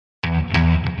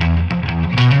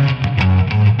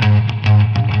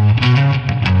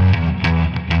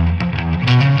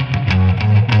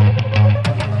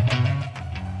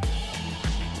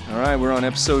on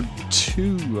episode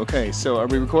 2. Okay, so are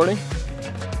we recording?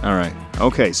 All right.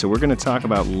 Okay, so we're going to talk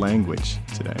about language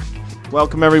today.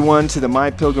 Welcome, everyone, to the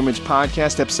MyPilgrimage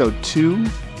podcast, episode 2.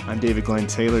 I'm David Glenn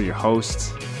Taylor, your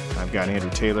host. I've got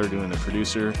Andrew Taylor doing the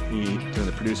producer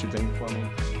thing for me.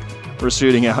 We're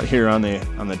shooting out here on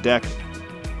the deck.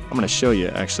 I'm going to show you,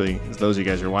 actually, those of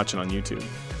you guys who are watching on YouTube.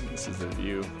 This is the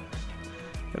view.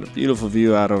 Got a beautiful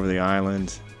view out over the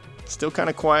island. Still kind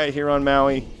of quiet here on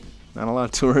Maui. Not a lot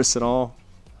of tourists at all.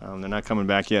 They're not coming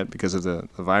back yet because of the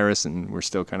virus, and we're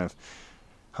still kind of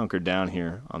hunkered down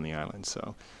here on the island.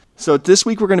 So this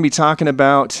week we're going to be talking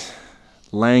about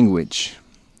language,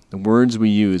 the words we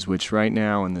use, which right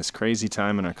now in this crazy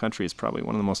time in our country is probably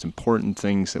one of the most important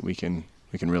things that we can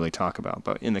really talk about.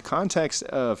 But in the context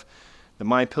of the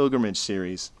MyPilgrimage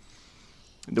series,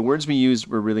 the words we used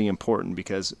were really important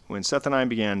because when Seth and I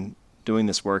began doing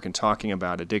this work and talking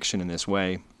about addiction in this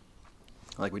way,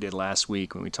 like we did last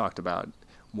week when we talked about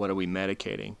what are we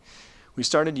medicating, we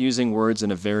started using words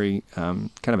in a very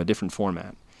kind of a different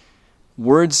format.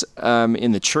 Words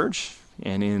in the church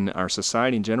and in our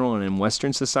society in general and in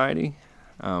Western society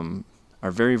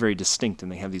are very, very distinct,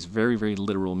 and they have these very, very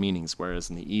literal meanings, whereas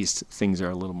in the East, things are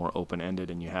a little more open-ended,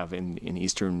 and you have in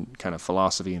Eastern kind of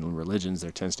philosophy and religions,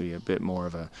 there tends to be a bit more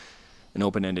of an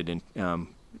open-ended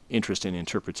interest in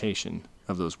interpretation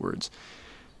of those words,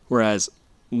 whereas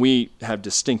we have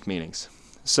distinct meanings.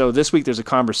 So this week there's a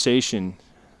conversation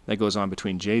that goes on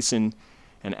between Jason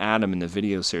and Adam in the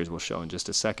video series we'll show in just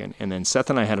a second. And then Seth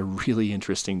and I had a really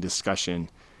interesting discussion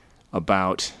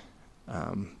about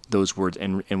those words,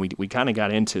 and we kind of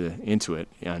got into it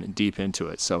and deep into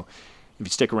it. So if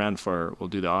you stick around we'll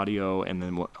do the audio, and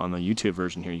then on the YouTube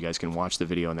version here, you guys can watch the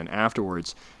video, and then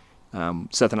afterwards,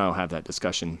 Seth and I will have that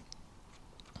discussion.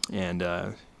 And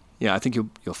I think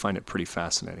you'll find it pretty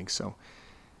fascinating. So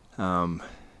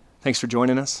thanks for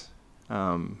joining us.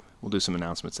 We'll do some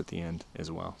announcements at the end as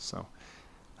well. So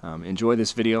enjoy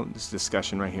this video, this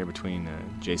discussion right here between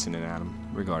Jason and Adam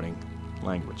regarding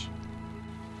language.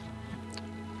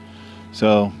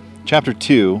 So chapter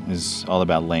 2 is all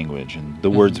about language and the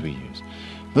words we use.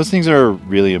 Those things are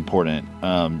really important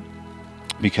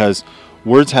because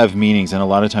words have meanings, and a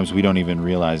lot of times we don't even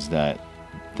realize that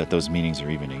those meanings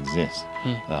even exist,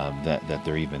 that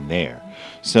they're even there.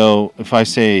 So if I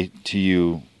say to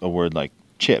you a word like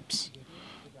chips,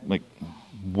 like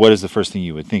what is the first thing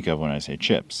you would think of when I say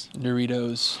chips?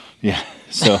 Doritos. Yeah.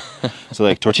 So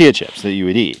like tortilla chips that you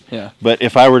would eat. Yeah. But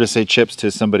if I were to say chips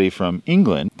to somebody from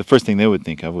England, the first thing they would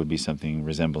think of would be something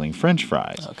resembling French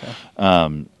fries.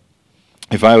 Okay.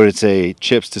 If I were to say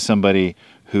chips to somebody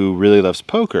who really loves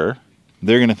poker,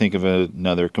 they're going to think of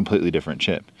another completely different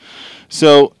chip.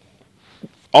 So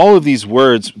all of these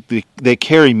words, they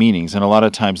carry meanings, and a lot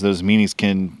of times those meanings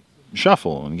can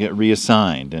shuffle and get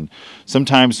reassigned. And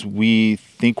sometimes we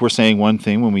think we're saying one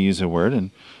thing when we use a word,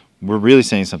 and we're really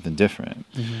saying something different.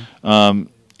 Mm-hmm.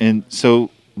 And so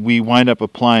we wind up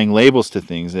applying labels to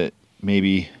things that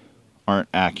maybe aren't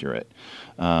accurate.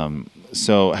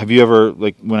 So have you ever,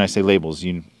 like when I say labels,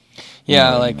 something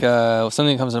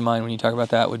that comes to mind when you talk about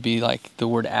that would be like the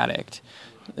word addict.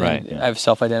 Right. Yeah. I've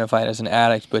self-identified as an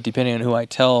addict, but depending on who I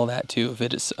tell that to, if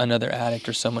it is another addict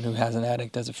or someone who has an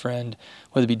addict as a friend,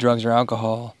 whether it be drugs or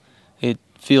alcohol, it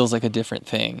feels like a different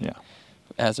thing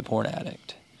as a porn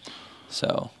addict.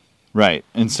 So. Right.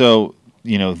 And so,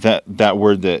 that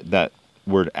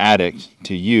word addict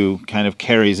to you kind of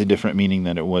carries a different meaning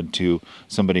than it would to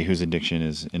somebody whose addiction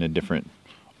is in a different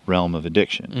realm of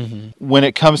addiction. Mm-hmm. When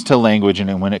it comes to language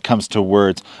and when it comes to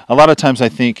words, a lot of times I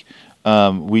think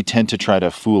we tend to try to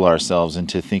fool ourselves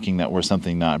into thinking that we're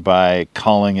something not by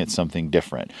calling it something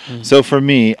different. Mm-hmm. So for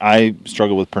me, I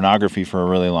struggled with pornography for a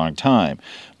really long time,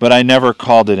 but I never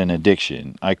called it an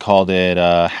addiction. I called it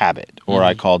a habit, or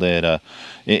I called it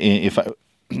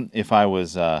if I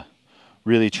was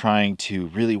really trying to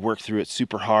really work through it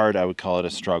super hard, I would call it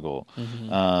a struggle.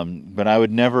 Mm-hmm. But I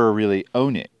would never really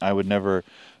own it. I would never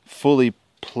fully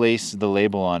place the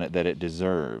label on it that it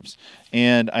deserves.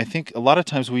 And I think a lot of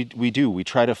times we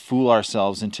try to fool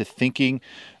ourselves into thinking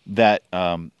that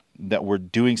that we're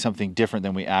doing something different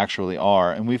than we actually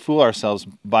are, and we fool ourselves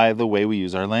by the way we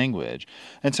use our language.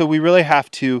 And so we really have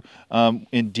to,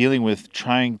 in dealing with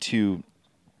trying to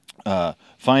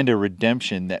find a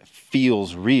redemption that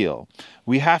feels real,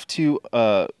 we have to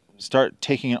start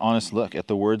taking an honest look at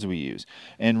the words we use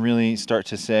and really start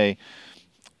to say,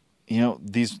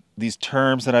 these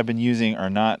terms that I've been using are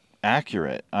not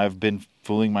accurate. I've been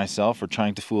fooling myself or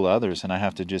trying to fool others, and I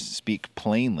have to just speak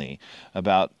plainly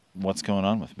about what's going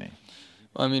on with me.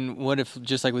 I mean, what if,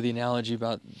 just like with the analogy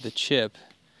about the chip,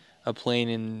 a plain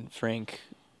and frank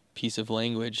piece of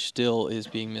language still is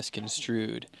being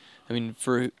misconstrued. I mean,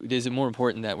 is it more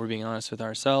important that we're being honest with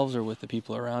ourselves or with the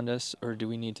people around us, or do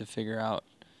we need to figure out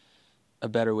a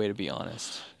better way to be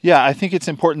honest? Yeah, I think it's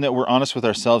important that we're honest with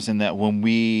ourselves in that when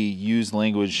we use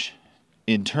language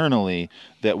internally,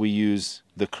 that we use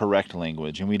the correct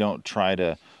language and we don't try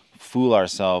to fool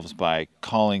ourselves by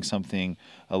calling something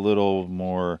a little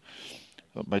more,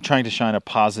 by trying to shine a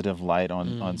positive light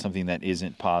on something that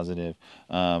isn't positive,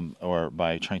 or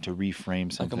by trying to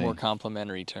reframe something. Like a more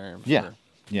complimentary term. Yeah,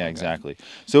 Okay. exactly.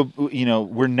 So,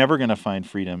 we're never going to find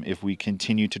freedom if we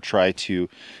continue to try to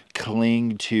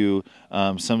cling to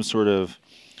some sort of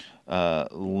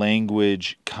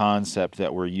language concept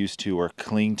that we're used to, or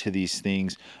cling to these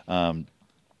things,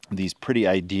 these pretty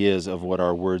ideas of what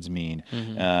our words mean.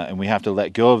 And we have to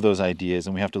let go of those ideas,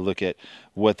 and we have to look at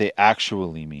what they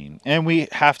actually mean. And we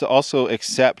have to also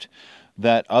accept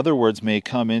that other words may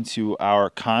come into our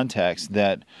context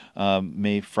that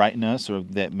may frighten us, or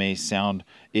that may sound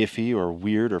iffy or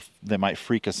weird, or that might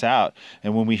freak us out.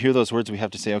 And when we hear those words, we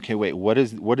have to say, okay, wait, what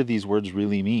do these words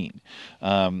really mean?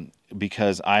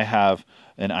 Because I have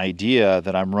an idea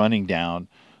that I'm running down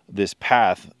this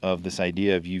path of this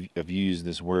idea of you use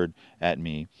this word at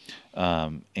me,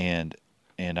 and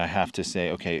I have to say,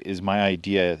 okay, is my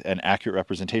idea an accurate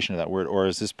representation of that word, or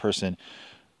is this person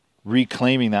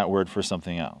reclaiming that word for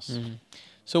something else?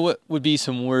 So what would be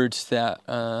some words that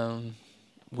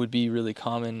would be really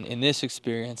common in this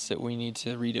experience that we need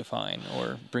to redefine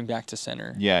or bring back to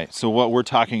center? Yeah, so what we're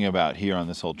talking about here on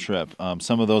this whole trip,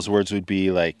 some of those words would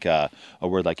be like a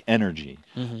word like energy.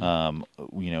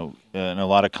 In a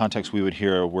lot of contexts, we would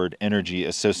hear a word energy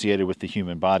associated with the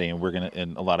human body,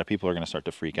 and a lot of people are gonna start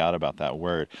to freak out about that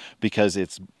word because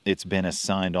it's been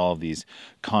assigned all of these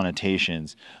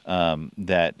connotations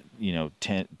that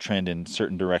trend in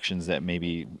certain directions that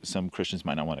maybe some Christians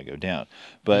might not want to go down.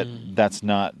 But that's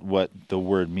not what the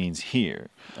word means here.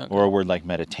 Okay. Or a word like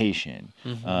meditation.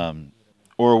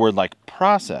 Or a word like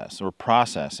process or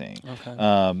processing.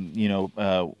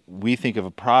 Okay. We think of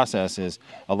a process as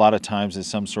a lot of times as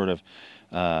some sort of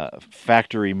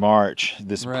factory march,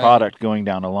 this product going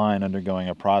down a line, undergoing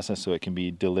a process so it can be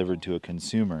delivered to a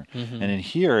consumer. And in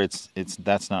here,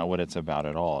 that's not what it's about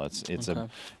at all.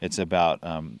 It's about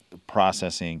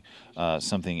processing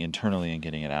something internally and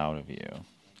getting it out of you.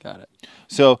 Got it.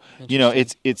 So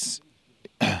it's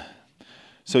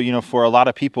so for a lot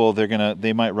of people,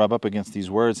 they might rub up against these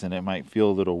words, and it might feel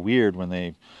a little weird when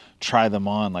they try them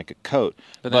on like a coat.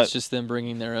 But that's just them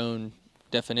bringing their own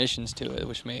definitions to it,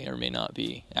 which may or may not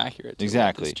be accurate to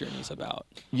what this journey is about.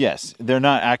 Yes, they're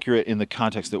not accurate in the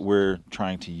context that we're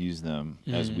trying to use them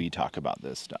as we talk about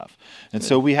this stuff. And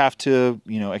so we have to,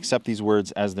 accept these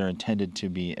words as they're intended to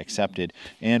be accepted,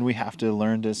 and we have to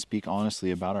learn to speak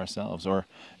honestly about ourselves. Or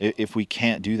if we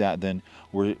can't do that, then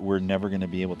we're never going to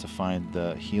be able to find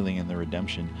the healing and the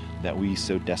redemption that we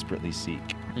so desperately seek.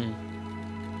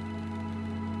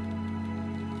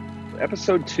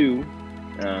 Episode 2,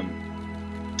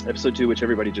 which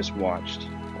everybody just watched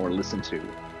or listened to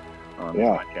on the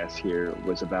podcast here,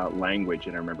 was about language.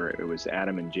 And I remember it was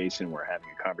Adam and Jason were having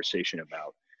a conversation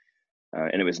about,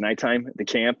 and it was nighttime at the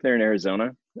camp there in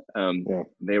Arizona.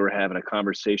 They were having a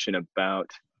conversation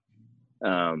about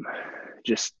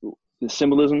just the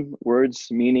symbolism, words,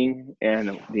 meaning,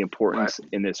 and the importance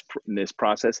in this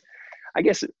process. I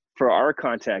guess for our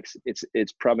context,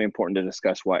 it's probably important to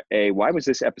discuss why was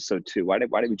this episode 2? Why did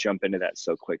we jump into that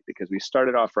so quick? Because we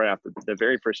started off right after the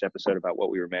very first episode about what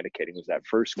we were medicating was that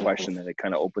first question that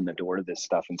kind of opened the door to this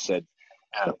stuff and said,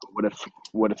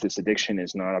 what if this addiction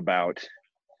is not about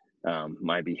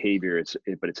my behavior,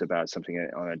 but it's about something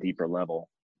on a deeper level,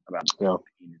 about pain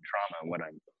and trauma and what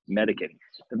I'm medicating.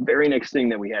 The very next thing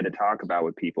that we had to talk about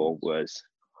with people was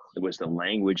the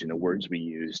language and the words we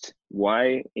used.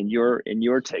 Why, in your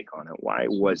take on it, why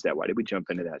was that? Why did we jump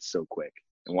into that so quick?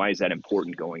 And why is that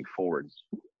important going forward?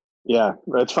 Yeah,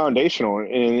 that's foundational.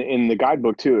 In the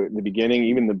guidebook too, at the beginning,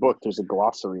 even the book, there's a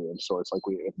glossary of sorts. Like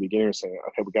we at the beginning are saying,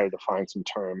 okay, we got to define some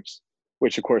terms,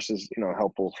 which of course is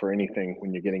helpful for anything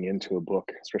when you're getting into a book,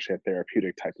 especially a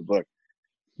therapeutic type of book.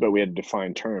 But we had to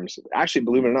define terms. Actually,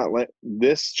 believe it or not,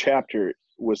 this chapter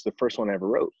was the first one I ever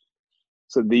wrote.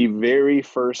 So the very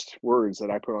first words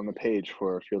that I put on the page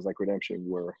for Feels Like Redemption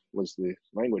was the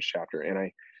language chapter. And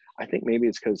I think maybe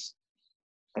it's because,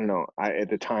 I don't know, at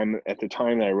the time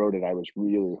that I wrote it, I was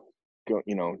really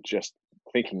just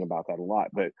thinking about that a lot.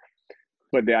 But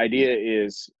the idea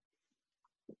is,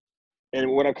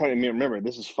 and what I kind of remember,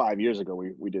 this is 5 years ago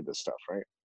we did this stuff, right?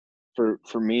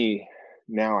 For me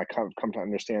now, I come to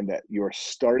understand that your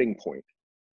starting point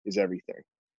is everything.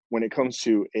 When it comes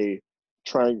to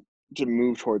trying to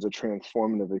move towards a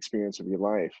transformative experience of your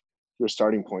life, your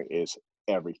starting point is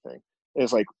everything.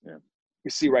 It's like, you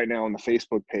see right now on the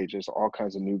Facebook pages, all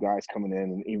kinds of new guys coming in,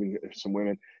 and even some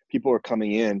women. People are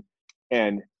coming in,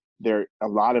 and a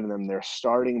lot of them, their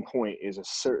starting point is a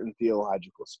certain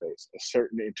theological space, a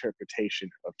certain interpretation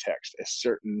of text, a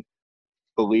certain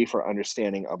belief or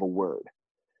understanding of a word.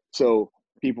 So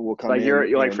people will come like in.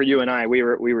 You're like, for you and I, we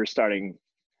were starting.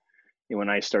 When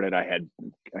I started, I had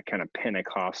a kind of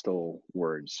Pentecostal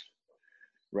words.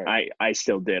 Right. I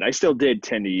still did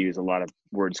tend to use a lot of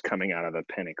words coming out of a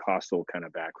Pentecostal kind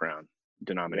of background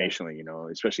denominationally,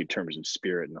 especially in terms of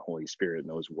Spirit and the Holy Spirit and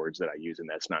those words that I use. And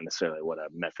that's not necessarily what a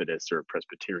Methodist or a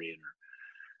Presbyterian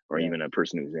or even a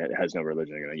person who has no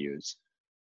religion are going to use.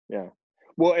 Yeah.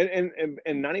 Well,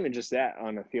 and not even just that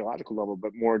on a theological level,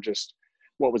 but more just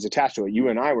what was attached to it. You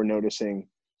and I were noticing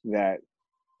that,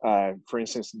 for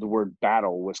instance, the word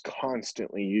battle was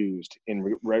constantly used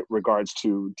in regards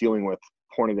to dealing with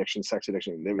porn addiction, sex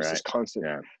addiction. There was this constant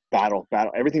battle.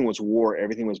 Everything was war.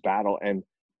 Everything was battle. And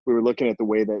we were looking at the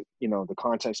way that, the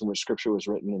context in which scripture was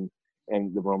written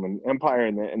and the Roman Empire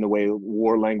and the way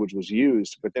war language was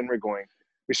used. But then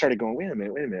we started going, wait a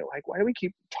minute. Like, why do we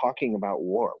keep talking about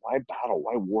war? Why battle?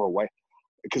 Why war? Why?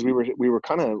 Because we were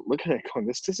kind of looking at it going,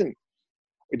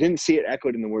 we didn't see it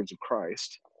echoed in the words of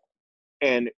Christ.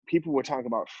 And people would talk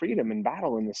about freedom and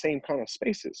battle in the same kind of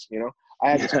spaces. I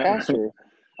had this pastor.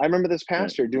 I remember this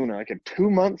pastor doing like a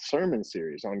 2-month sermon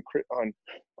series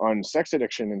on sex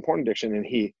addiction and porn addiction, and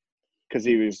because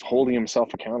he was holding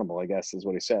himself accountable, I guess is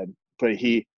what he said. But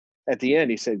at the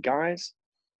end, he said, "Guys,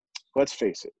 let's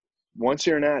face it. Once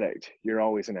you're an addict, you're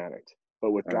always an addict.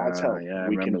 But with God's help,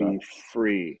 we can be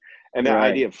free." And that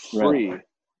idea of free.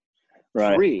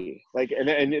 Right. Free, like, and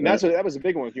that was a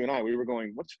big one with you and I. We were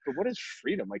going, what is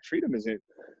freedom? Like, freedom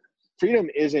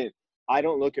isn't. I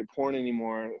don't look at porn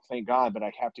anymore, thank God, but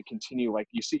I have to continue. Like,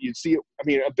 you'd see. I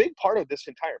mean, a big part of this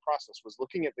entire process was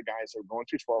looking at the guys that are going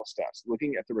through 12 steps,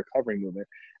 looking at the recovery movement,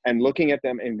 and looking at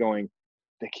them and going,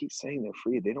 they keep saying they're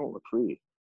free. They don't look free.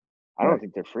 I don't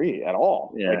think they're free at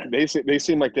all. Yeah. Like, they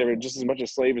seem like they're just as much a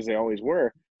slave as they always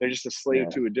were. They're just a slave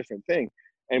to a different thing.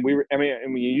 And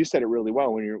you said it really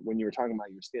well when you were talking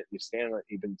about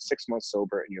you've been 6 months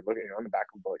sober and you're on the back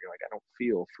of the boat, you're like, I don't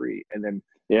feel free. And then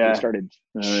we started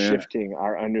shifting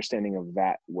our understanding of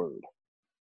that word.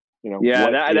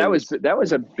 That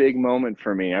was a big moment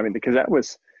for me. I mean, because that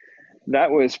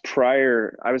was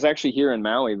prior. I was actually here in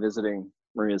Maui visiting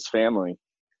Maria's family,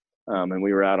 and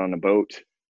we were out on a boat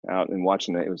out and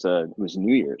watching it. It was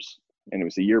New Year's, and it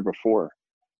was the year before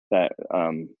that.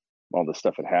 All this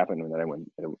stuff had happened, and then I went,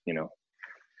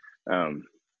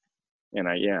 and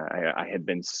I had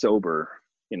been sober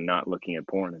and not looking at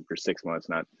porn, and for 6 months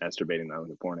not masturbating, not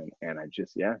looking at porn, and I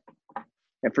just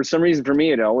and for some reason for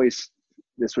me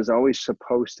this was always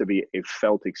supposed to be a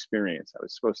felt experience. I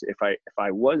was supposed to, if I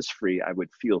was free, I would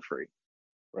feel free,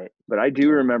 right? But I do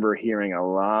remember hearing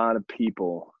a lot of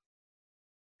people,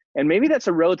 and maybe that's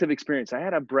a relative experience. I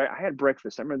had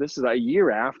breakfast. I remember this is a year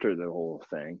after the whole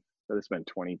thing. So this been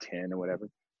 2010 or whatever.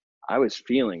 I was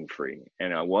feeling free,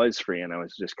 and I was free, and I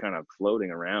was just kind of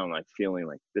floating around, like feeling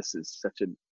like this is such a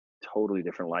totally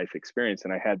different life experience.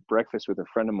 And I had breakfast with a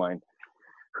friend of mine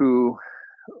who,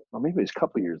 well, maybe it was a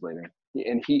couple of years later,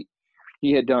 and he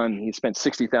spent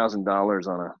 $60,000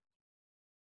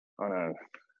 on a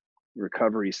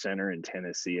recovery center in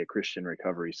Tennessee, a Christian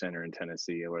recovery center in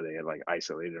Tennessee, where they had like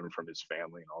isolated him from his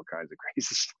family and all kinds of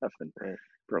crazy stuff, and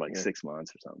for like 6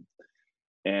 months or something.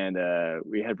 And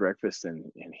we had breakfast, and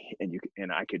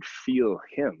I could feel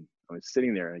him. I was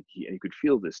sitting there, and you could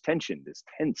feel this tension, this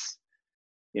tense,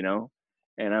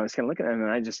 And I was kind of looking at him,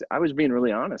 and I was being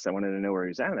really honest. I wanted to know where he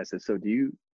was at, and I said, "So do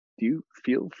you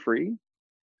feel free?"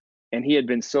 And he had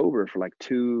been sober for like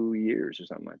 2 years or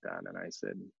something like that. And I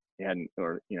said he hadn't,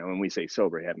 or when we say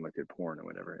sober, he hadn't looked at porn or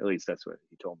whatever. At least that's what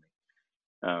he told me.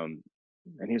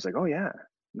 And he was like, "Oh yeah,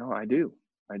 no, I do,"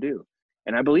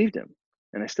 and I believed him,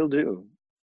 and I still do.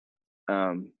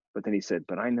 But then he said,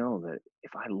 "But I know that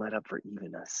if I let up for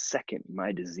even a second,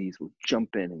 my disease will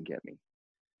jump in and get me."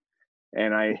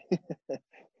 And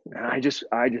I just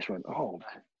went, "Oh,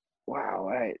 wow,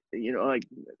 like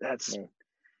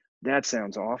that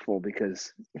sounds awful,"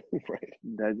 because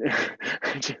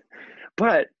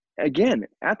but again,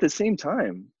 at the same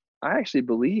time, I actually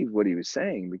believe what he was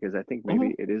saying, because I think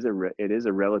maybe it is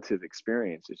a relative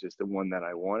experience. It's just the one that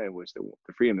I wanted was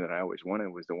the freedom that I always wanted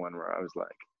was the one where I was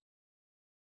like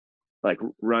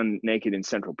run naked in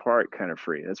Central Park kind of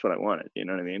free. That's what I wanted. You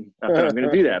know what I mean? Not that I'm going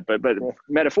to do that, but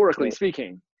metaphorically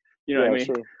speaking, you know what I mean?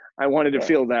 Sure. I wanted to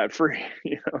feel that free,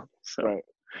 So. Right.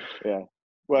 Yeah.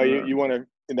 Well, you want to,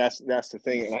 and that's the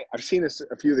thing. And I've seen this,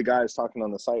 a few of the guys talking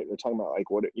on the site, they're talking about like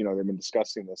what, you know, they've been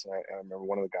discussing this. And I remember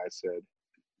one of the guys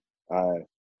said,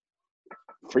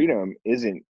 freedom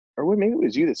isn't, or maybe it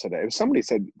was you that said it. It was somebody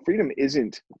said, freedom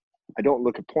isn't, I don't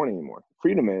look at porn anymore.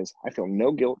 Freedom is, I feel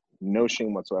no guilt, no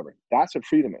shame whatsoever. That's what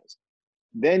freedom is.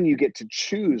 Then you get to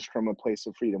choose from a place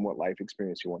of freedom what life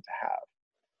experience you want to have.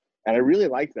 And I really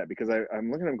like that, because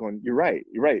I'm looking at them going, you're right.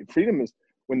 Freedom is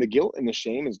when the guilt and the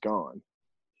shame is gone.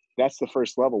 That's the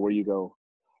first level where you go,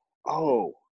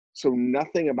 oh, so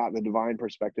nothing about the divine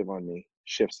perspective on me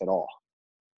shifts at all.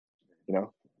 You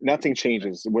know, nothing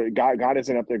changes. God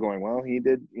isn't up there going, well, he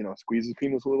did, you know, squeeze his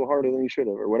penis a little harder than he should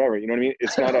have, or whatever. You know what I mean?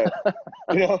 It's not a,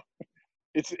 you know,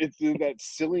 it's that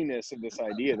silliness of this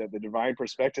idea that the divine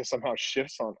perspective somehow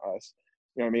shifts on us.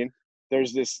 You know what I mean?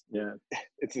 There's this,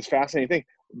 it's this fascinating thing.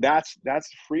 That's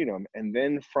freedom. And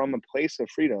then from a place of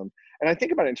freedom, and I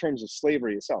think about it in terms of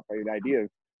slavery itself, right? The idea of,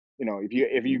 you know, if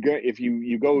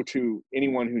you go to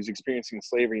anyone who's experiencing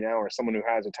slavery now, or someone who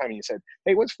has a time, and you said,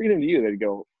 hey, what's freedom to you? They'd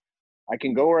go, I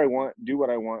can go where I want, do what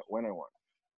I want, when I want.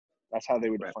 That's how they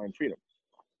would define freedom,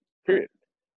 period.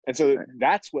 And so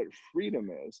that's what freedom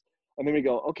is. And then we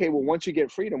go, okay, well, once you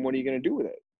get freedom, what are you going to do with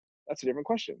it? That's a different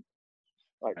question.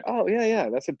 Like, oh, yeah,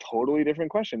 that's a totally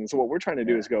different question. And so what we're trying to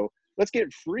do is go, let's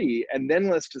get free, and then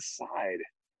let's decide.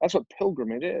 That's what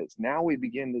pilgrimage is. Now we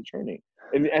begin the journey.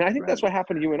 And I think that's what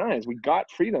happened to you and I, is we got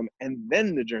freedom, and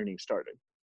then the journey started.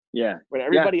 Yeah. When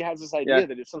everybody has this idea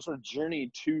that it's some sort of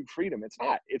journey to freedom, it's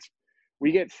not. It's,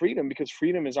 we get freedom because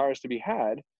freedom is ours to be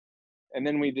had. And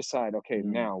then we decide, okay,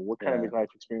 now what kind of life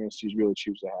experience do you really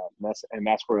choose to have? And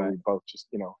that's where we both just,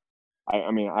 you know,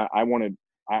 I wanted,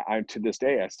 to this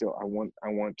day, I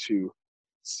want to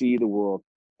see the world,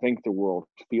 think the world,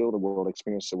 feel the world,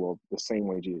 experience the world the same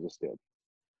way Jesus did.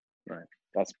 Right.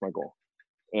 That's my goal.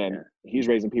 And he's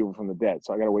raising people from the dead.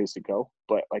 So I got a ways to go,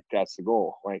 but like, that's the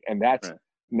goal. Like, and that's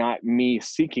not me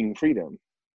seeking freedom.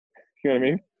 You know what I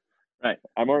mean? Right.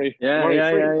 I'm already free.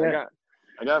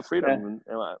 I got freedom.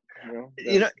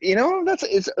 You know,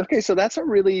 it's okay. So that's a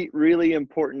really, really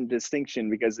important distinction,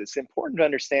 because it's important to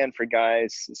understand for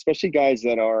guys, especially guys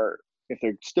that are, if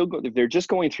they're just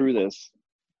going through this,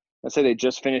 let's say they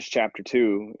just finished chapter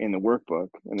 2 in the workbook,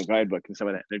 in the guidebook and some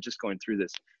of that, they're just going through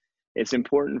this. It's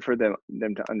important for them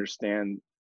to understand,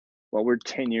 well, we're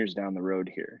 10 years down the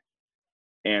road here.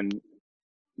 And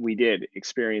I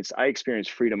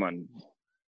experienced freedom on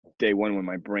day 1, when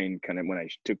my brain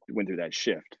went through that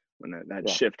shift, when that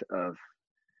shift of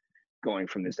going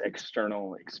from this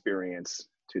external experience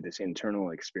to this internal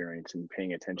experience and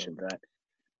paying attention to that.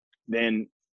 Then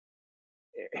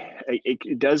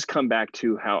it does come back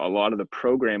to how a lot of the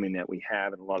programming that we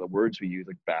have, and a lot of the words we use,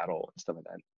 like battle and stuff like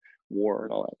that, war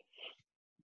and all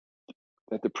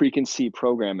that the preconceived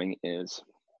programming is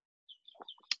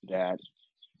that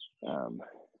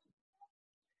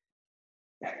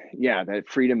that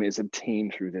freedom is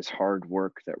obtained through this hard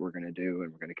work that we're going to do,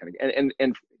 and we're going to kind of,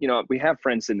 and you know, we have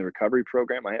friends in the recovery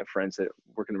program. I have friends that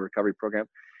work in the recovery program,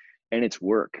 and it's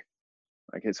work.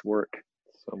 Like, it's work.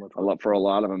 So much for a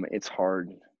lot of them. It's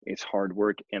hard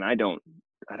work, and I don't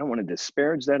want to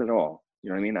disparage that at all. You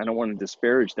know what I mean? I don't want to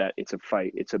disparage that it's a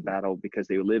fight, it's a battle, because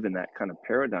they live in that kind of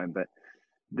paradigm. But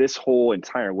this whole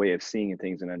entire way of seeing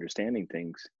things and understanding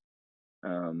things,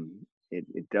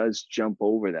 it does jump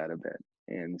over that a bit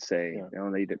and say,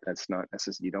 no, that's not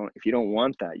necessary. If you don't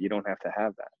want that, you don't have to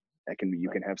have that. You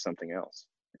can have something else.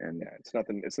 And it's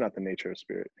not the nature of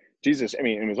spirit. Jesus, I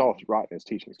mean, it was all throughout his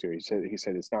teachings too. He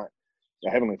said it's not the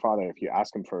Heavenly Father. If you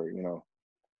ask him for,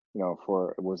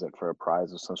 for a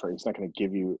prize of some sort, he's not going to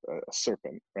give you a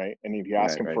serpent, right? And if you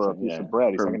ask him for a piece of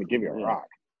bread, he's not going to give you a rock,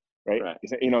 right?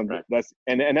 That's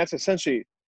that's essentially,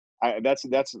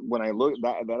 that's when I look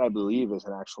that I believe is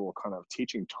an actual kind of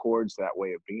teaching towards that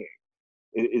way of being.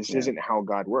 It isn't how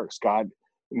God works.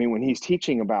 When he's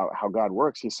teaching about how God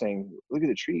works, he's saying, look at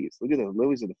the trees, look at the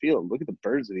lilies of the field, look at the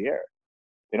birds of the air.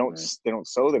 They don't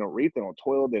sow, they don't reap, they don't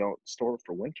toil, they don't store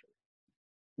for winter.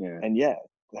 Yeah. And yet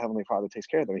the Heavenly Father takes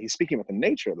care of them. He's speaking about the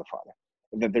nature of the Father,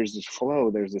 that there's this flow,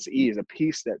 there's this ease, a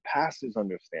peace that passes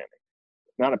understanding.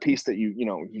 Not a peace that you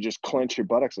just clench your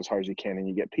buttocks as hard as you can and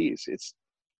you get peace. It's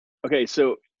okay.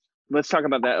 So let's talk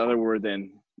about that other word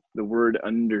then, the word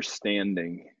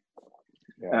understanding.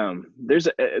 Yeah. This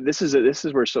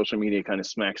is where social media kind of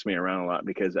smacks me around a lot,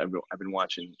 because I've been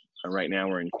watching right now.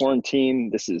 We're in quarantine.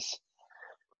 This is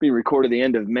being recorded the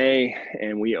end of May,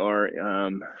 and we are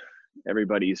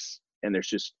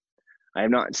I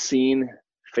have not seen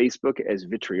Facebook as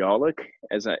vitriolic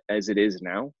as it is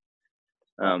now.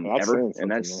 ever, and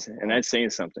that's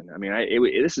saying something. I mean,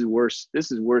 this is worse.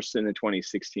 This is worse than the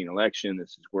 2016 election.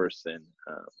 This is worse than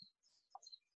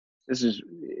this is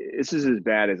as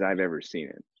bad as I've ever seen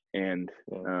it.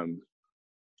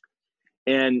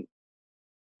 And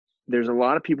there's a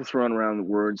lot of people throwing around the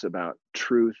words about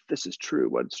truth. This is true.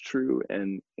 What's true?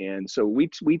 And so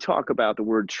we talk about the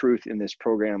word truth in this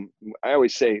program. I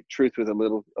always say truth with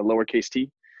a lowercase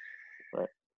t. Right.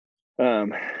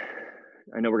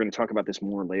 I know we're going to talk about this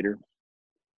more later.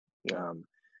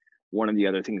 One of the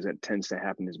other things that tends to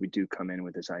happen is we do come in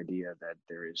with this idea that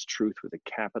there is truth with a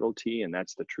capital T, and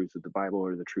that's the truth of the Bible,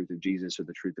 or the truth of Jesus, or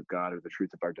the truth of God, or the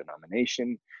truth of our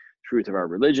denomination, truth of our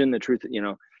religion, the truth,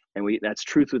 and that's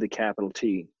truth with a capital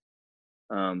T.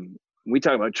 We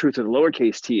talk about truth with a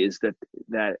lowercase t is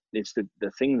that it's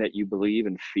the thing that you believe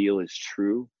and feel is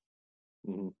true.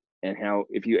 Mm-hmm. And how,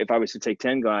 if I was to take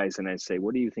 10 guys and I'd say,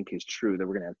 what do you think is true? Then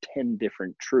we're going to have 10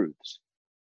 different truths.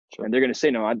 Sure. And they're going to say,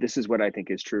 no, this is what I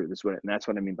think is true. And that's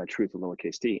what I mean by truth with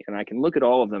lowercase t. And I can look at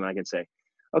all of them and I can say,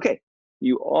 okay,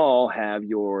 you all have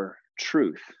your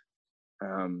truth.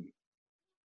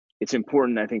 It's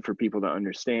important, I think, for people to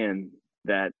understand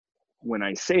that when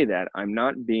I say that,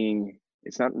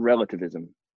 it's not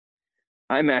relativism.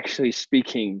 I'm actually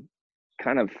speaking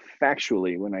kind of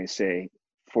factually when I say,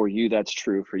 for you, that's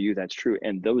true. For you, that's true.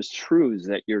 And those truths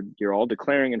that you're all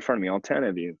declaring in front of me, all 10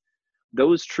 of you,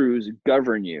 those truths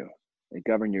govern you. They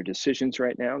govern your decisions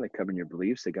right now. They govern your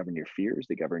beliefs. They govern your fears.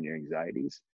 They govern your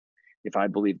anxieties. If I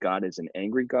believe God is an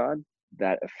angry God,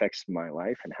 that affects my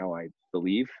life and how I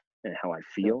believe and how I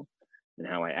feel and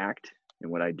how I act and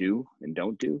what I do and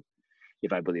don't do.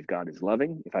 If I believe God is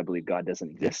loving, if I believe God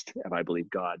doesn't exist, if I believe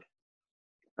God,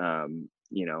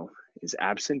 is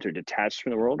absent or detached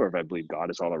from the world, or if I believe God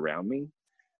is all around me,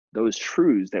 those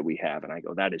truths that we have, and I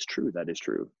go, that is true. That is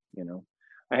true.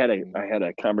 I had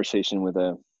a conversation with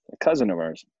a cousin of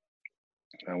ours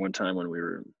one time when we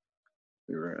were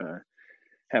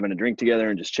having a drink together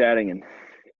and just chatting,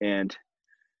 and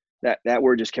that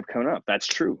word just kept coming up. That's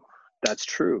true. That's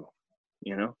true.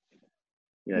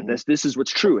 This is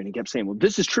what's true. And he kept saying, well,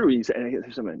 this is true. He said,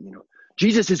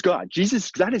 Jesus is God.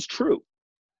 That is true.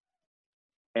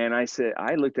 And I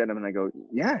looked at him and I go,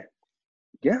 yeah,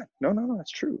 no,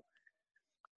 that's true.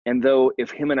 And though if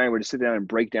him and I were to sit down and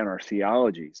break down our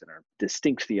theologies and our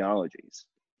distinct theologies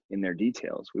in their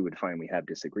details, we would find we have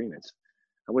disagreements.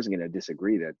 I wasn't going to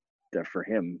disagree that for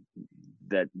him,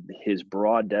 that his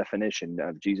broad definition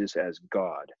of Jesus as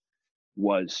God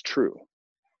was true.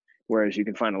 Whereas you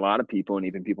can find a lot of people, and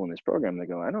even people in this program, they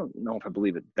go, I don't know if I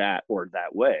believe it that or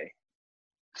that way.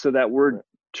 So that word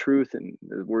truth and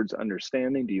the words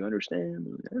understanding, do you understand?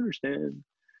 I understand.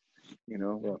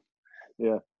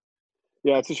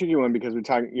 Yeah, it's a tricky one because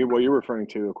what you're referring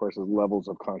to, of course, is levels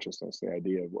of consciousness, the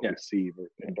idea of what we see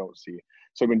and don't see.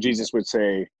 So when Jesus would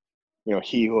say,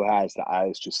 he who has the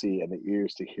eyes to see and the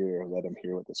ears to hear, let him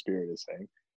hear what the Spirit is saying.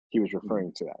 He was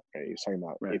referring to that. Right? He was talking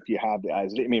about if you have the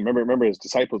eyes. I mean, remember his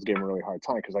disciples gave him a really hard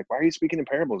time because, why are you speaking in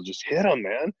parables? Just hit them,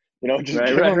 man. Just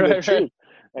give them the truth.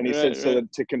 And he said, so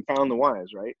that to confound the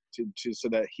wise, right? To so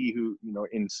that he who,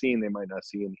 in seeing they might not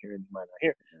see, and hearing they might not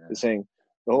hear. He's saying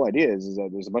the whole idea is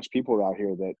that there's a bunch of people out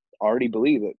here that already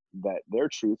believe that their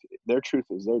truth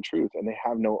is their truth, and they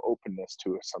have no openness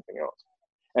to something else.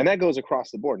 And that goes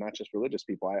across the board, not just religious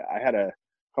people. I had a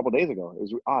couple days ago. It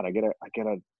was odd. I get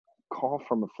a call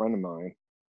from a friend of mine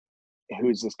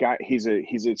who's this guy. He's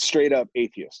a straight up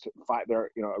atheist. They're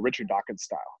a Richard Dawkins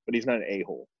style, but he's not an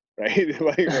a-hole, right?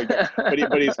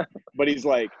 but he's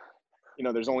like,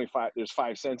 there's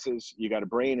five senses. You got a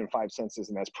brain and five senses,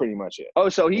 and that's pretty much it. Oh,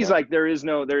 so he's like, there is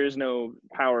no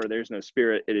power, there's no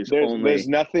spirit. There's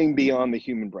nothing beyond the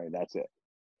human brain. That's it.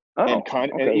 Oh,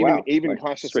 and even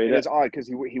consciousness. It's odd because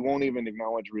he won't even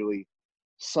acknowledge really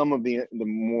some of the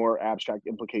more abstract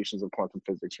implications of quantum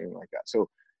physics or anything like that. So,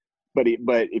 but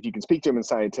if you can speak to him in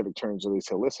scientific terms, at least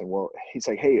he'll listen. Well, he's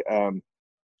like, hey,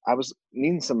 I was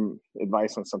needing some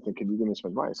advice on something. Could you give me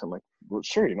some advice? I'm like, well,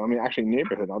 sure. Actually,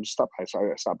 neighborhood. I'll just stop by. So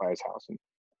I stopped by his house and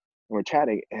we're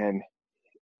chatting. And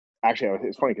actually,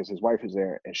 it's funny because his wife is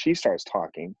there, and she starts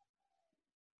talking,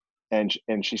 and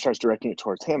she starts directing it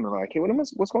towards him. And I'm like, hey,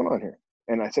 what's going on here?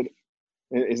 And I said,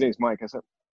 his name's Mike. I said,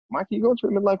 Mike, are you going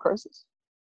through a midlife crisis?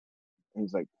 And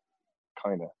he's like,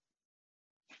 kind of.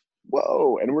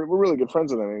 Whoa. And we're really good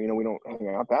friends with him. We don't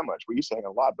hang out that much. We used to hang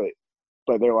out a lot, but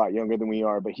they're a lot younger than we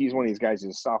are. But he's one of these guys.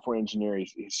 He's a software engineer.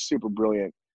 He's super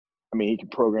brilliant. He can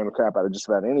program the crap out of just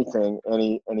about anything, and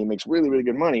he makes really, really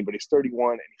good money. But he's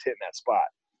 31, and he's hitting that spot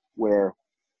where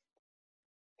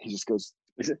he just goes,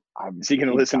 Is he going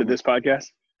to listen to this podcast?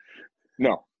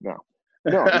 No, he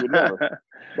would never.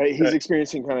 But he's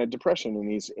experiencing kind of depression,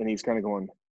 and he's kind of going,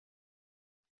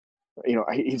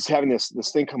 he's having this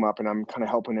thing come up, and I'm kind of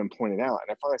helping him point it out.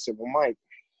 And I finally said, well, Mike,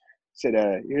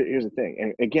 here's the thing.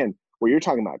 And again, where you're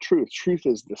talking about truth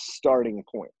is the starting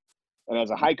point. And as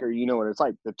a hiker, you know what it's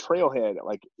like. The trailhead,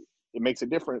 like, it makes a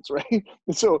difference, right?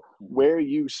 And so where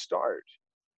you start,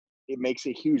 it makes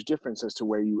a huge difference as to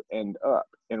where you end up.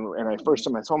 And I first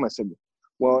time I told him, I said,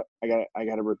 well, I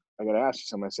gotta ask you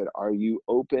something. I said, are you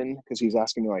open? Because he's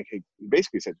asking me, like, hey, he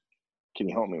basically said, can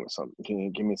you help me with something? Can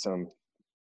you give me some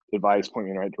advice, point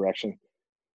me in the right direction?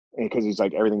 And because he's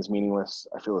like, everything's meaningless.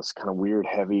 I feel this kind of weird,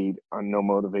 heavy, no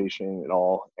motivation at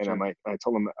all. And Sure. I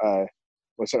told him, I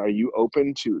said, are you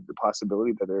open to the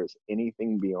possibility that there is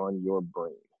anything beyond your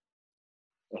brain?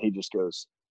 And he just goes,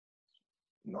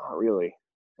 not really.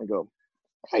 I go,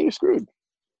 hey, you're screwed.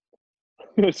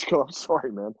 I just go, I'm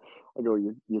sorry, man. I go,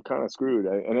 you're kind of screwed.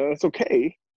 And it's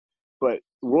okay, but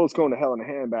the world's going to hell in a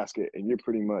handbasket, and you're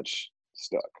pretty much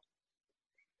stuck.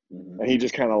 And he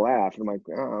just kind of laughed. I'm like,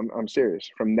 oh, I'm serious.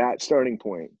 From that starting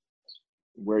point,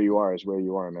 where you are is where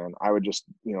you are, man. I would just,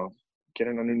 get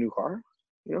in a new car,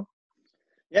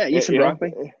 Yeah, eat some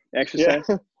broccoli, exercise.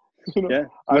 Yeah. Yeah.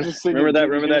 I was just thinking,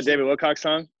 remember that David Wilcox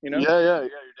song, Yeah. You're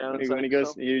down inside when he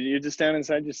goes, you're just down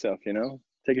inside yourself,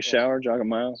 take a shower, jog a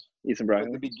mile, eat some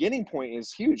broccoli. But the beginning point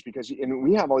is huge, because and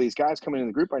we have all these guys coming in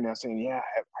the group right now saying, yeah,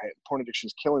 porn addiction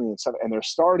is killing me and stuff. And their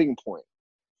starting point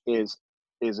is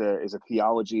a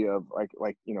theology of like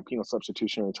penal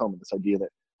substitutionary atonement, this idea that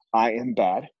I am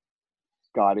bad,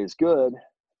 God is good,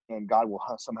 and God will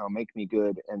somehow make me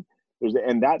good. And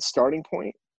that starting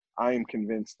point, I am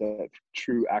convinced that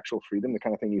true actual freedom, the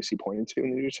kind of thing you see pointed to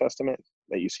in the New Testament,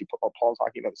 that you see Paul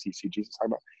talking about, that you see Jesus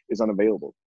talking about, is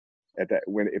unavailable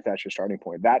if that's your starting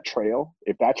point. That trail,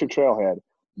 if that's your trailhead,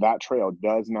 that trail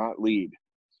does not lead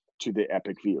to the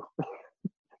epic view.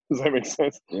 Does that make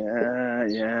sense?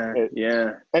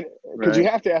 Yeah. And because you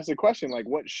have to ask the question, like,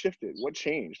 what shifted? What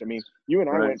changed? I mean, you and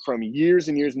I went from years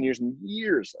and years and years and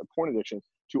years of porn addiction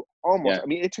to almost, I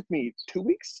mean, it took me 2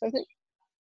 weeks, I think,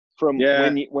 from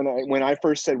when I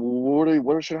first said, well,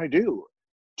 what should I do,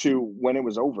 to when it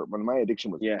was over, when my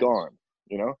addiction was gone,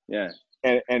 Yeah.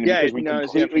 And because we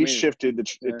completely shifted the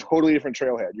totally different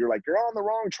trailhead. You're like, you're on the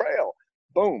wrong trail.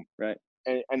 Boom. Right.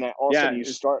 And that all of a sudden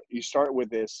you start with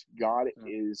this, God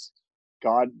is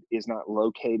not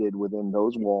located within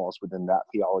those walls, within that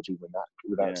theology, within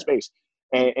that space.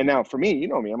 And now for me, you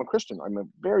know me, I'm a Christian.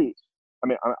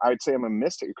 I'd say I'm a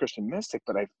Christian mystic,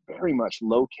 but I very much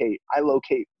locate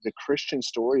the Christian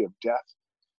story of death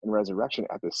and resurrection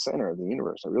at the center of the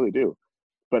universe. I really do.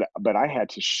 But I had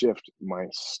to shift my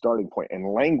starting point,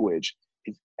 and language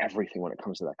is everything when it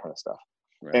comes to that kind of stuff.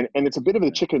 Right. And it's a bit of a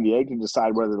chicken and the egg to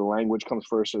decide whether the language comes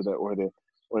first or the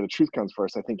truth comes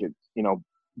first. I think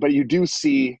but you do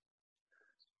see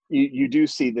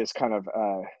this kind of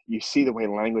you see the way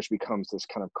language becomes this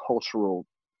kind of cultural,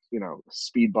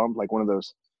 speed bump, like one of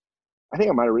those. I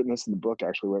think I might have written this in the book,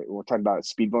 actually. We're talking about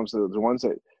speed bumps, the ones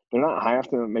that they're not high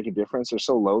enough to make a difference. They're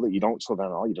so low that you don't slow down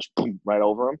at all. You just boom right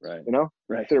over them. Right.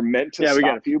 Right. They're meant to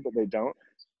stop you, but they don't.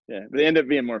 Yeah, but they end up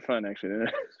being more fun, actually.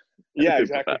 Yeah,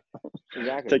 exactly.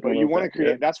 But you want to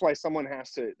create. That's why someone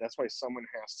has to.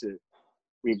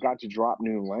 We've got to drop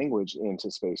new language into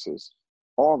spaces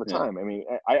all the time. I mean,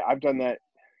 I've done that.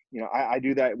 I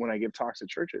do that when I give talks at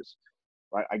churches.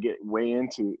 I get way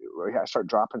into. I start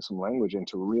dropping some language in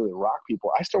to really rock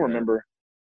people. I still remember.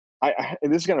 And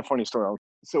this is kind of a funny story.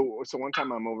 So one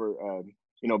time I'm over.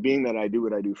 Being that I do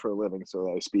what I do for a living,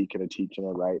 so I speak and I teach and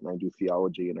I write and I do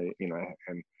theology and I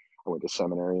went to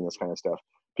seminary and this kind of stuff.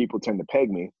 People tend to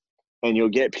peg me, and you'll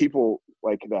get people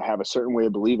like that have a certain way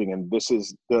of believing, and this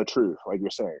is the truth, like you're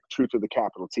saying, truth with a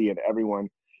capital T, and everyone.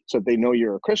 So if they know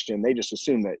you're a Christian, they just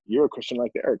assume that you're a Christian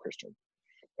like they're a Christian.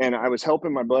 And I was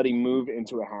helping my buddy move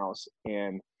into a house,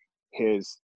 and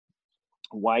his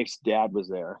wife's dad was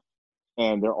there,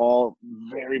 and they're all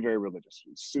very, very religious,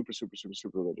 super, super, super,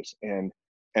 super religious, and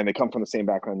they come from the same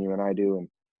background you and I do,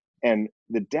 and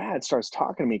the dad starts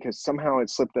talking to me because somehow it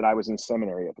slipped that I was in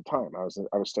seminary at the time. I was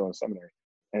still in seminary,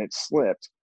 and it slipped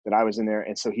that I was in there.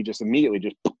 And so he just immediately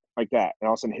just like that. And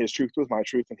all of a sudden his truth was my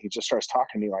truth. And he just starts talking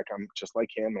to me like I'm just like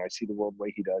him. And I see the world the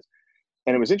way he does.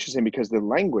 And it was interesting because the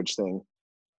language thing,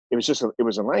 it was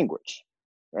a language,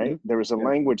 right? Mm-hmm. There was a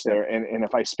language there. And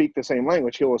if I speak the same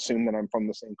language, he'll assume that I'm from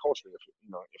the same culture, if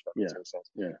that makes any sense.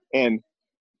 Yeah. And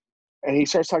he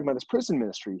starts talking about this prison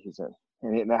ministry he's in.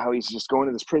 And how he's just going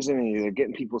to this prison and they're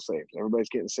getting people saved. Everybody's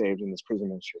getting saved in this prison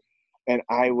ministry. And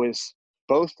I was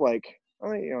both like,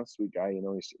 oh, sweet guy, he's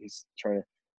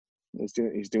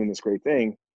doing this great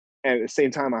thing. And at the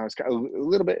same time, I was kind of a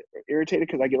little bit irritated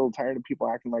because I get a little tired of people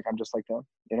acting like I'm just like them,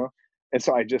 you know? And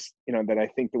so I just, you know, that I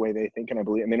think the way they think and I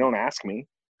believe, and they don't ask me,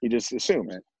 he just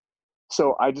assumes. Right.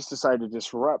 So I just decided to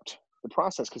disrupt the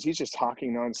process because he's just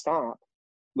talking nonstop,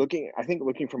 looking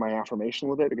for my affirmation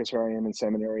with it, because here I am in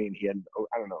seminary and he had,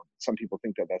 I don't know, some people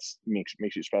think that that's makes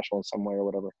you special in some way or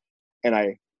whatever.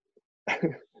 And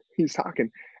he's talking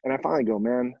and I finally go,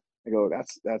 man, I go,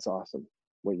 that's awesome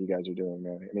what you guys are doing,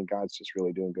 man. I mean, God's just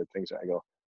really doing good things. I go,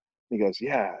 he goes,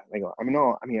 yeah. I go, I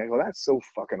go, that's so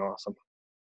fucking awesome.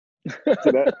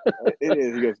 So that it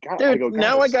is. He goes, God. Dude, I go,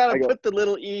 now I gotta go, put the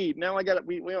little E. Now I gotta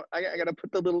I gotta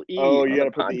put the little E. Oh, you on gotta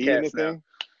the put the E in the podcast now. thing.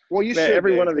 Well, you Man, should.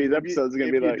 every Dave, one of these 'cause episodes is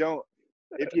gonna be like,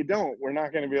 if you don't, we're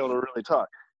not gonna be able to really talk.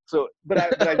 So,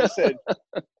 but I just said,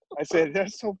 that's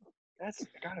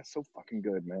God is so fucking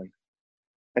good, man.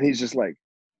 And he's just like,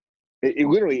 it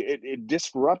literally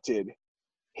disrupted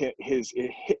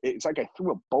it's like I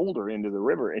threw a boulder into the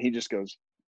river, and he just goes,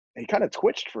 he kind of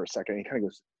twitched for a second. And he kind of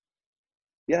goes,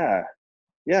 yeah.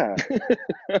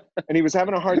 And he was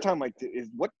having a hard time, like,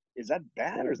 is that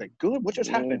bad or is that good? What just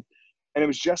happened? And it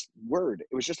was just word.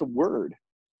 It was just a word.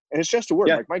 And it's just a word.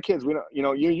 Yeah. Like my kids, we don't, you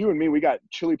know, you and me, we got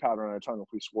chili powder on our tongue if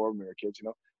we swore when we were kids, you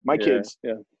know. My kids,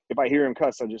 if I hear him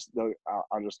cuss, I'll just go,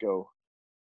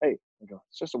 hey, I go,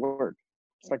 it's just a word.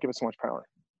 Let's not give it so much power.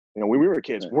 You know, when we were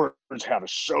kids, words have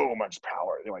so much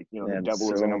power. They're like, you know, the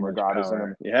devil is in them or God is in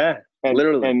them. Yeah, and,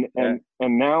 literally. And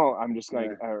now I'm just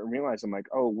like, I realize I'm like,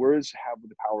 oh, words have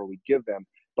the power we give them,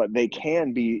 but they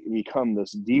can become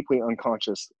this deeply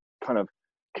unconscious kind of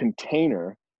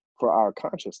container for our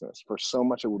consciousness, for so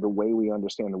much of the way we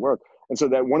understand the world. And so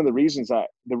that one of the reason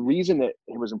that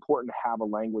it was important to have a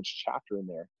language chapter in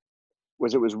there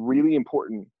was it was really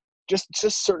important.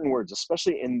 Just certain words,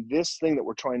 especially in this thing that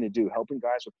we're trying to do, helping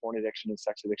guys with porn addiction and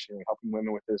sex addiction and helping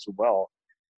women with this as well.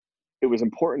 It was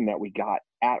important that we got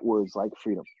at words like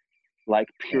freedom, like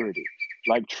purity,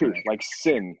 like truth, like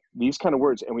sin, these kind of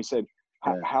words. And we said,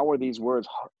 how are these words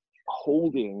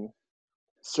holding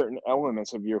certain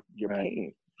elements of your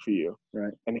pain for you?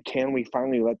 Right. And can we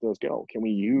finally let those go? Can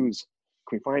we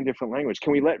find different language?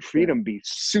 Can we let freedom be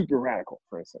super radical,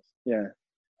 for instance? Yeah.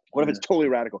 What if it's totally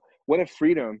radical? What if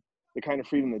freedom, the kind of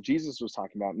freedom that Jesus was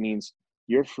talking about, means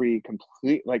you're free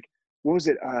complete, like, what was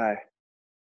it?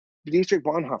 Dietrich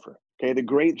Bonhoeffer, okay, the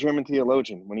great German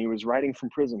theologian, when he was writing from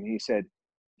prison, he said,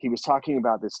 he was talking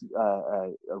about this a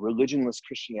religionless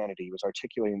Christianity. He was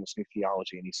articulating this new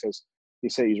theology. And he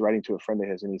said he's writing to a friend of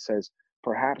his, and he says,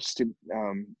 perhaps to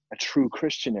a true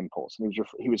Christian impulse. And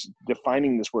he was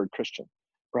defining this word Christian.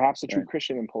 Perhaps a true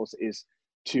Christian impulse is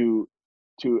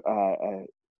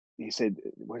he said,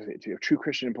 what is it? A true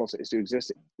Christian impulse is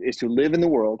to live in the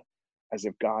world as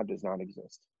if God does not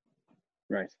exist.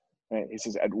 Right. He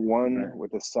says, at one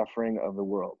with the suffering of the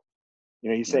world. You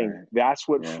know, he's saying that's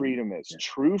what freedom is.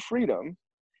 True freedom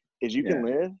is you can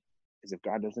live as if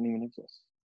God doesn't even exist.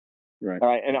 Right. All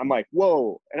right. And I'm like,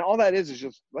 whoa. And all that is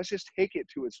just, let's just take it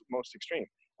to its most extreme.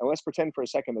 And let's pretend for a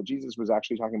second that Jesus was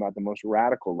actually talking about the most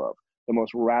radical love, the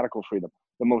most radical freedom,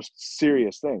 the most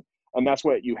serious thing. And that's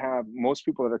what you have. Most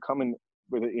people that are coming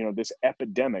with, you know, this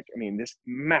epidemic, I mean, this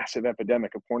massive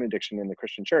epidemic of porn addiction in the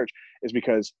Christian church is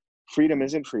because freedom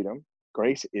isn't freedom.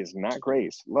 Grace is not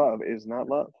grace. Love is not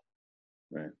love.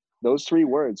 Right. Those three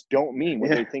words don't mean what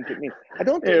they think it means. I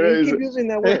don't think you keep using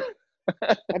that word.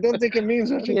 I don't think it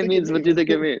means what you think it means. What you think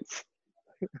it means.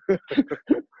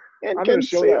 I'm going to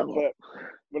show that clip.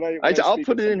 I'll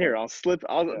put it in here.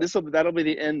 That'll be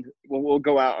the end. We'll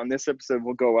go out on this episode.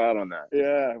 We'll go out on that.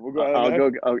 Yeah, we'll go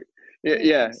out.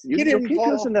 Yeah. You keep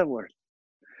using that word.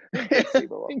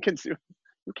 Inconceivable.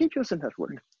 You keep using that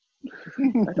word.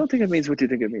 I don't think it means what you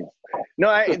think it means.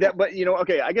 No, but you know,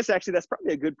 okay. I guess actually that's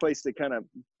probably a good place to kind of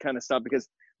stop, because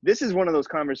this is one of those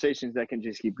conversations that can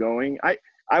just keep going.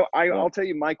 I'll tell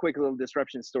you my quick little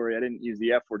disruption story. I didn't use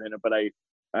the F word in it, but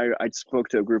I spoke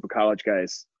to a group of college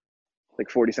guys, like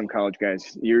 40-some college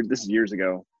guys. This is years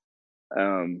ago.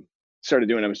 I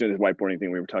was doing this whiteboarding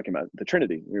thing. We were talking about the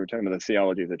Trinity. We were talking about the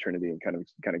theology of the Trinity and kind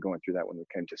of going through that when it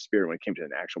came to spirit, when it came to an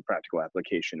actual practical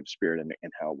application of spirit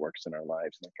and how it works in our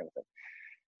lives and that kind of thing.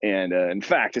 And in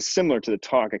fact, it's similar to the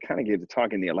talk. I kind of gave the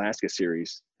talk in the Alaska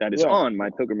series that is on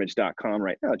MyPilgrimage.com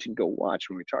right now that you can go watch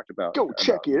when we talked about. Go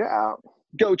check it out.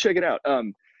 Go check it out.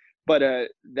 But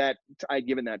that I'd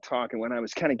given that talk, and when I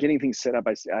was kind of getting things set up,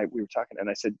 we were talking, and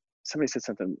I said, somebody said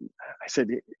something. I said,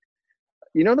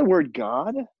 you know the word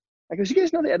God? I go, you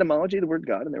guys know the etymology of the word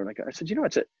God? And they were like, I said, you know,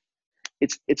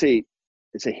 it's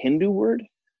a Hindu word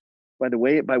by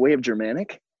way of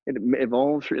Germanic. It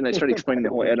evolved, and I started explaining the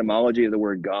whole etymology of the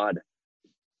word God.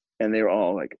 And they were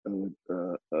all like, I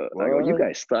go, you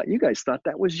guys thought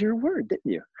that was your word,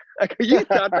 didn't you? I go, you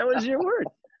thought that was your word.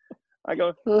 I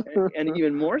go, and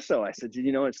even more so, I said, did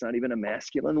you know it's not even a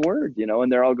masculine word, you know?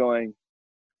 And they're all going,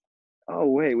 oh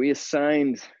wait, we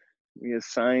assigned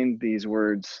these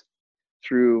words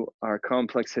through our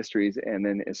complex histories, and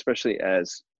then especially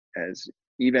as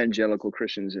evangelical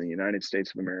Christians in the United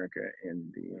States of America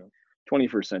in the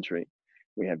 21st century,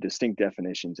 we have distinct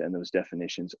definitions, and those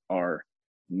definitions are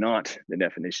not the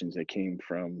definitions that came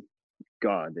from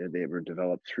God. They were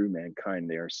developed through mankind.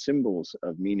 They are symbols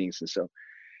of meanings. And so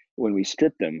when we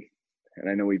strip them, and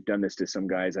I know we've done this to some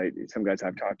guys I've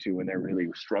talked to when they're really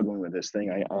struggling with this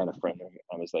thing. I had a friend,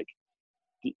 I was like,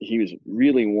 he was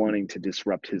really wanting to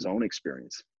disrupt his own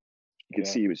experience. You could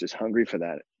see he was just hungry for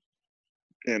that.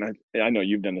 And I know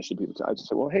you've done this to people. I just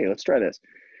said, well, hey, let's try this.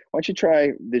 Why don't you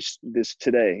try this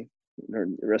today, or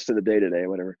the rest of the day today,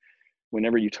 whatever.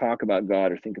 Whenever you talk about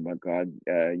God or think about God,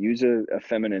 use a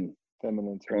feminine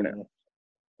pronoun.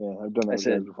 Yeah, I've done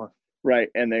that before. Right,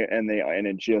 and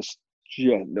it just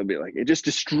they'll be like, it just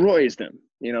destroys them,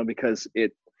 you know, because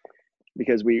we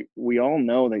all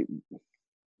know that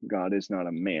God is not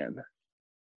a man,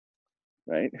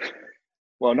 right?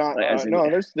 Well, not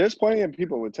no. There's plenty of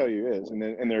people would tell you he is, and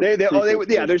there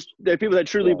are people that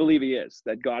truly believe he is,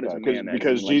 that God is a man,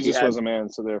 because Jesus was a man,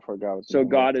 so therefore God was. So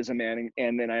God is a man,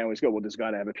 and then I always go, well, does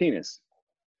God have a penis?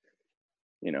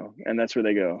 You know, and that's where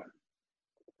they go,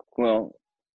 well,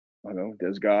 I go,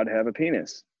 does God have a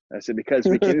penis? I said, because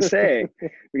we can say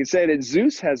that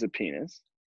Zeus has a penis,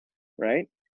 right?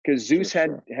 Because Zeus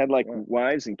had like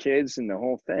wives and kids and the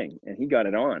whole thing, and he got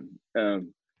it on.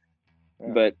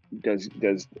 But does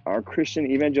our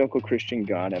evangelical Christian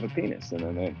God have a penis?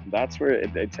 And then that's where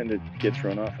they tend to get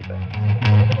thrown off a bit.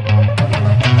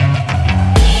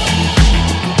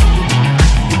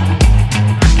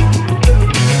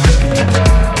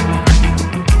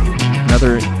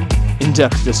 Another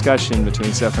in-depth discussion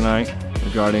between Seth and I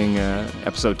regarding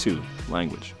episode 2,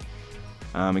 language.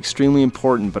 Extremely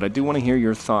important, but I do want to hear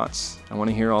your thoughts. I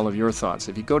want to hear all of your thoughts.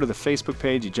 If you go to the Facebook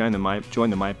page, you join the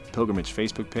MyPilgrimage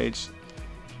Facebook page,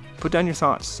 put down your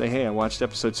thoughts. Say, hey, I watched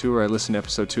episode 2, or I listened to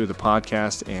episode 2 of the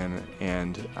podcast,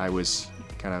 and I was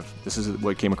this is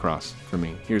what came across for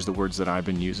me. Here's the words that I've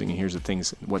been using, and here's the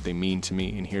things, what they mean to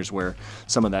me, and here's where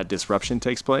some of that disruption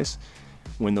takes place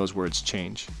when those words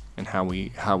change, and how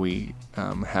we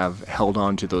have held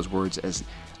on to those words as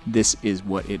this is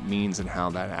what it means, and how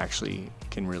that actually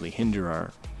can really hinder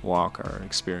our walk, our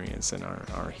experience, and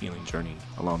our healing journey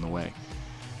along the way.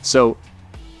 So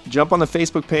jump on the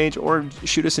Facebook page or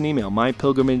shoot us an email,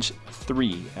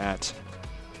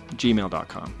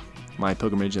 mypilgrimage3@gmail.com.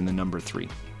 MyPilgrimage and the number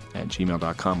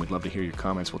 3@gmail.com. We'd love to hear your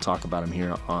comments. We'll talk about them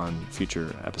here on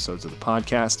future episodes of the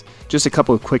podcast. Just a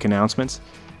couple of quick announcements.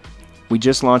 We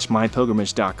just launched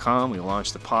MyPilgrimage.com. We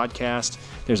launched the podcast.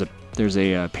 There's a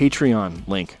Patreon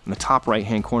link in the top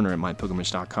right-hand corner at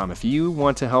MyPilgrimage.com. If you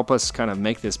want to help us kind of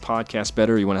make this podcast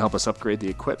better, you want to help us upgrade the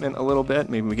equipment a little bit,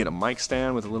 maybe we get a mic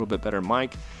stand with a little bit better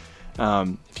mic.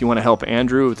 If you want to help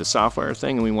Andrew with the software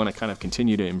thing, and we want to kind of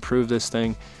continue to improve this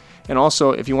thing. And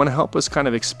also, if you want to help us kind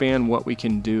of expand what we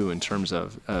can do in terms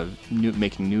of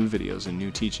making new videos and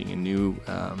new teaching and new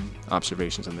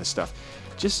observations on this stuff,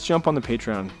 just jump on the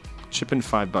Patreon. Chip in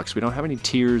 $5. We don't have any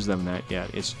tiers on that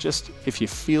yet. It's just, if you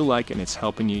feel like and it's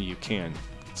helping you, you can.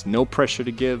 It's no pressure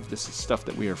to give. This is stuff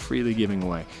that we are freely giving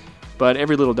away. But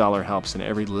every little dollar helps, and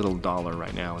every little dollar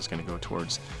right now is going to go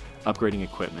towards upgrading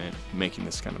equipment, making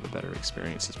this kind of a better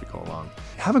experience as we go along.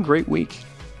 Have a great week.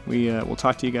 We'll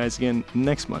talk to you guys again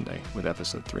next Monday with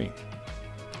episode 3.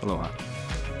 Aloha.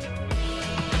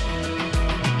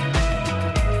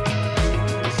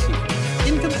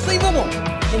 Inconceivable!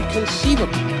 Inconceivable!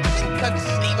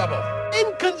 Inconceivable!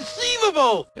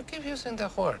 Inconceivable! You keep using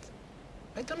that word.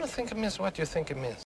 I don't think it means what you think it means.